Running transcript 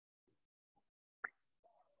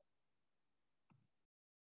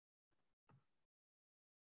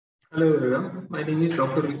Hello everyone, my name is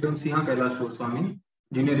Dr. Vikramsinha Goswami,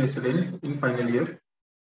 junior resident in final year.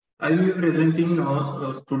 I will be presenting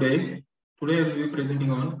today. Today I will be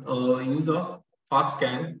presenting on use of FAST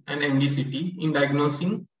scan and MDCT in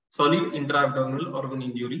diagnosing solid intra-abdominal organ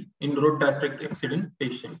injury in road traffic accident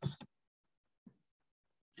patients.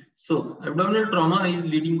 So, abdominal trauma is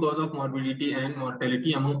leading cause of morbidity and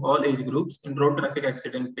mortality among all age groups in road traffic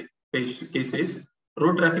accident cases.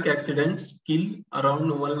 Road traffic accidents kill around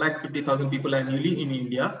 150,000 people annually in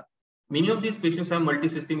India. Many of these patients have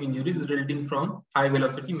multi-system injuries resulting from high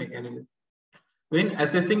velocity mechanism. When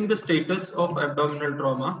assessing the status of abdominal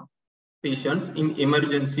trauma patients in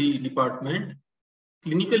emergency department,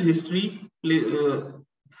 clinical history,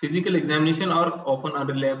 physical examination are often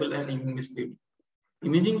unreliable and even misleading.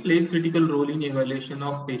 Imaging plays critical role in evaluation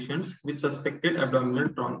of patients with suspected abdominal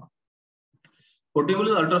trauma. Portable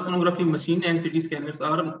ultrasonography machine and CT scanners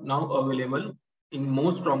are now available in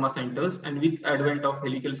most trauma centers, and with advent of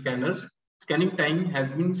helical scanners, scanning time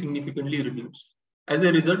has been significantly reduced. As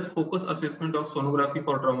a result, focused assessment of sonography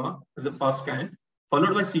for trauma as a FAST scan,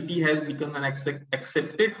 followed by CT, has become an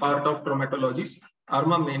accepted part of traumatology's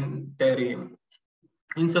armamentarium.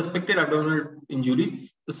 In suspected abdominal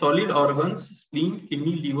injuries, the solid organs, spleen,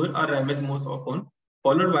 kidney, liver are damaged most often,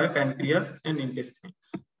 followed by pancreas and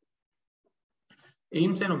intestines.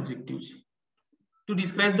 Aims and objectives. To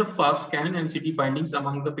describe the FAST scan and CT findings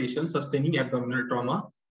among the patients sustaining abdominal trauma,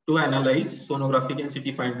 to analyze sonographic and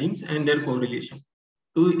CT findings and their correlation,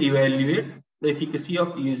 to evaluate the efficacy of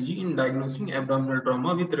ESG in diagnosing abdominal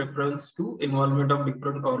trauma with reference to involvement of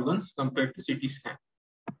different organs compared to CT scan.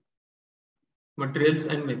 Materials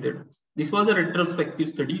and method. This was a retrospective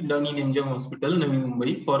study done in NGM Hospital, Navi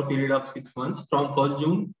Mumbai for a period of 6 months from 1st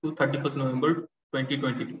June to 31st November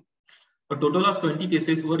 2022. A total of 20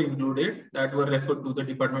 cases were included that were referred to the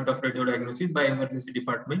Department of Radiodiagnosis by emergency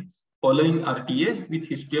department following RTA with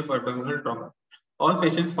history of abdominal trauma. All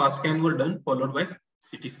patients FAST scan were done followed by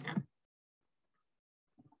CT scan.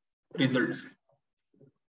 Results.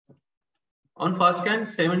 On FAST scan,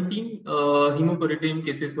 17 hemoperitoneural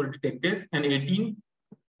cases were detected and 18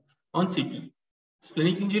 on CT.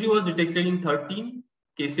 Splenic injury was detected in 13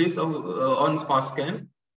 cases of, on FAST scan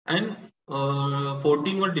and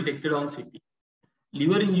 14 were detected on CT.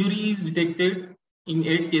 Liver injury is detected in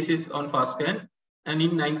 8 cases on FAST scan and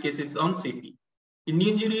in 9 cases on CT. Kidney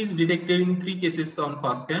injury is detected in 3 cases on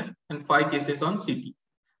FAST scan and 5 cases on CT.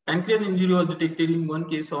 Pancreas injury was detected in 1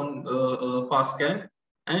 case on FAST scan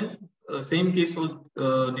and same case was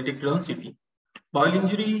detected on CT. Bowel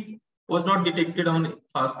injury was not detected on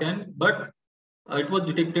FAST scan, but it was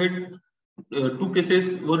detected, 2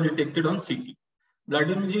 cases were detected on CT.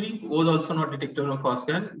 Bladder injury was also not detected on FAST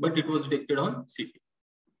scan, but it was detected on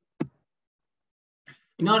CT.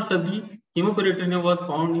 In our study, hemoperitoneuria was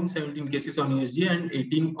found in 17 cases on USG and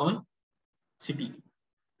 18 on CT.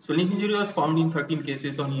 Splenic injury was found in 13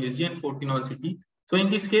 cases on USG and 14 on CT. So in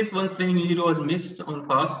this case, one splenic injury was missed on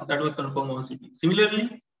FAST, that was confirmed on CT.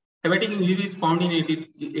 Similarly, hepatic injuries found in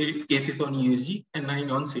 8 cases on USG and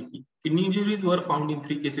 9 on CT. Kidney injuries were found in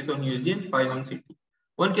 3 cases on USG and 5 on CT.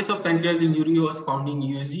 1 case of pancreas injury was found in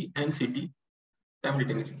USG and CT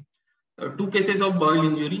simultaneously. 2 cases of bowel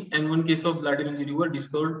injury and 1 case of bladder injury were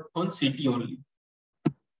discovered on CT only.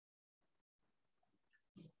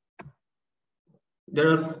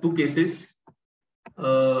 There are 2 cases.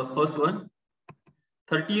 First one,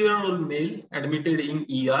 30-year-old male admitted in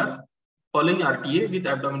ER following RTA with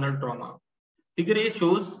abdominal trauma. Figure A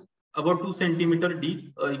shows about 2 centimeter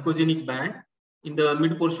deep echogenic band in the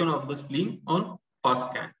mid portion of the spleen on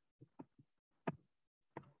FAST scan.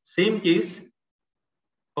 Same case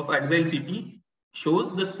of axial CT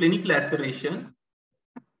shows the splenic laceration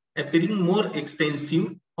appearing more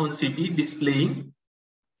extensive on CT, displaying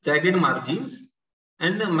jagged margins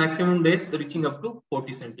and a maximum depth reaching up to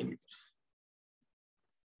 40 centimeters.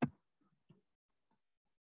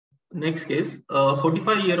 Next case, a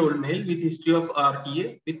 45-year-old male with history of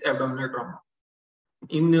RTA with abdominal trauma.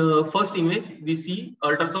 In the first image, we see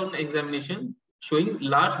ultrasound examination showing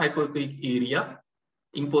large hypoechoic area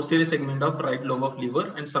in posterior segment of right lobe of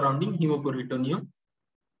liver and surrounding hemoperitoneuum.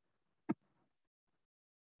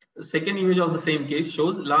 The second image of the same case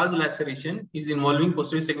shows large laceration is involving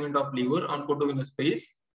posterior segment of liver on portovenous space.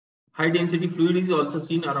 High density fluid is also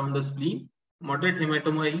seen around the spleen. Moderate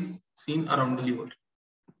hematoma is seen around the liver.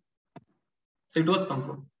 So it was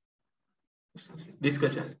confirmed.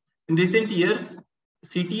 Discussion. In recent years,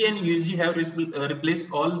 CT and USG have replaced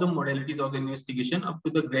all the modalities of the investigation up to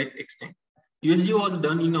the great extent. USG was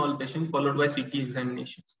done in all patients followed by CT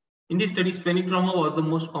examinations. In this study, splenic trauma was the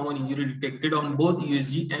most common injury detected on both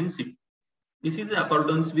USG and CT. This is in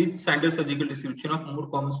accordance with standard surgical description of more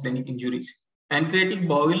common splenic injuries. Pancreatic,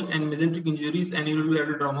 bowel, and mesenteric injuries and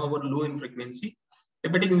urinary trauma were low in frequency.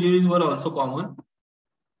 Hepatic injuries were also common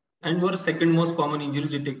and were second most common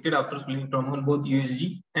injuries detected after splenic trauma on both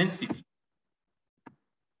USG and CT.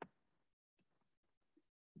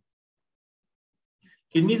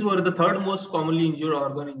 Kidneys were the third most commonly injured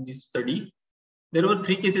organ in this study. There were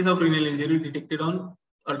 3 cases of renal injury detected on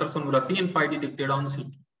ultrasonography and 5 detected on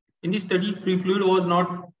CT. In this study, free fluid was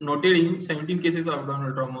not noted in 17 cases of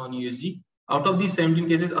abdominal trauma on USG. Out of these 17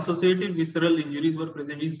 cases, associated visceral injuries were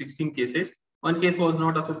present in 16 cases. 1 case was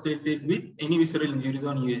not associated with any visceral injuries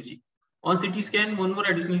on USG. On CT scan, 1 more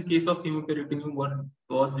additional case of hemoperitoneum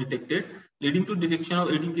was detected, leading to detection of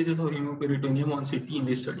 18 cases of hemoperitoneum on CT in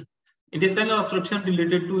this study. Intestinal obstruction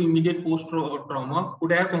related to immediate post-trauma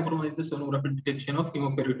could have compromised the sonographic detection of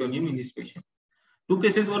hemoperitoneum in this patient. 2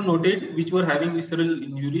 cases were noted which were having visceral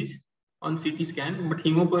injuries on CT scan, but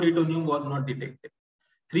hemoperitoneum was not detected.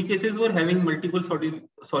 3 cases were having multiple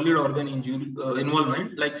solid organ injury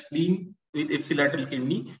involvement, like spleen with ipsilateral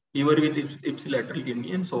kidney, liver with ipsilateral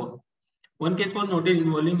kidney, and so on. 1 case was noted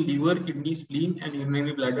involving liver, kidney, spleen, and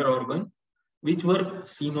urinary bladder organ, which were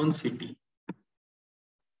seen on CT.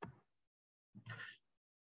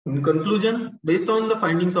 In conclusion, based on the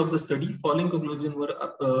findings of the study, following conclusions were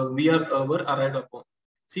arrived upon.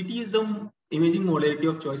 CT is the imaging modality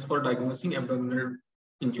of choice for diagnosing abdominal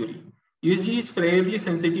injury. USG is fairly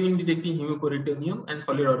sensitive in detecting hemoperitoneum and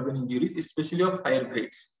solid organ injuries, especially of higher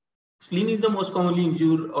grades. Spleen is the most commonly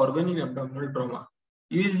injured organ in abdominal trauma.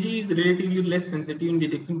 USG is relatively less sensitive in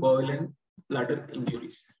detecting bowel and bladder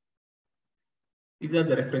injuries. These are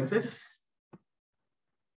the references.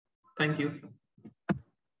 Thank you.